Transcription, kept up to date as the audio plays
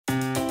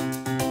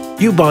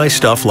You buy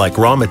stuff like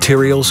raw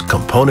materials,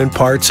 component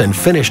parts, and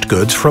finished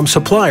goods from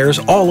suppliers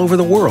all over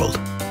the world.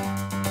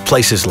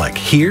 Places like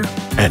here,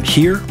 and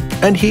here,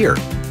 and here.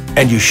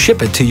 And you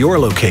ship it to your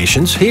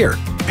locations here,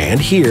 and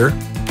here,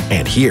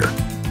 and here.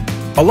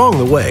 Along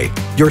the way,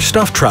 your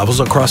stuff travels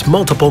across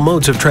multiple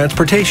modes of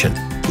transportation,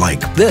 like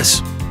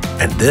this,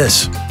 and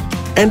this,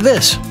 and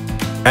this.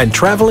 And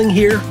traveling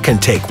here can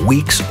take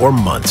weeks or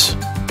months.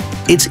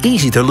 It's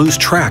easy to lose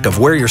track of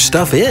where your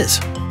stuff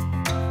is.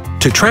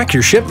 To track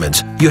your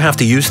shipments, you have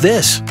to use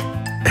this,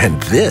 and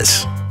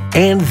this,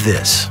 and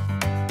this.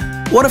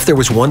 What if there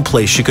was one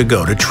place you could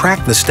go to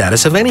track the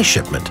status of any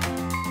shipment?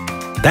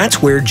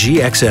 That's where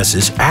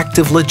GXS's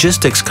Active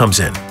Logistics comes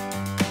in.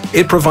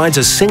 It provides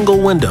a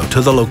single window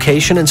to the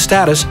location and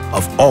status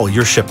of all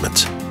your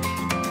shipments.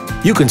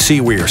 You can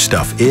see where your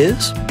stuff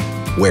is,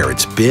 where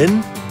it's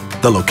been,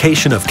 the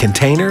location of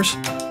containers,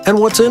 and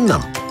what's in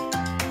them.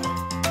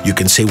 You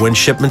can see when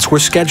shipments were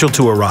scheduled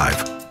to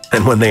arrive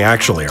and when they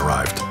actually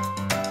arrived.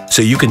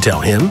 So you can tell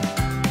him,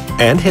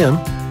 and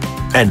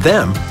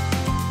them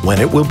when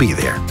it will be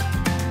there.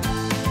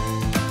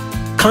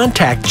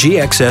 Contact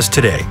GXS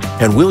today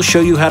and we'll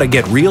show you how to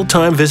get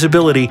real-time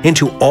visibility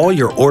into all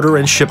your order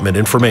and shipment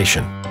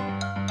information.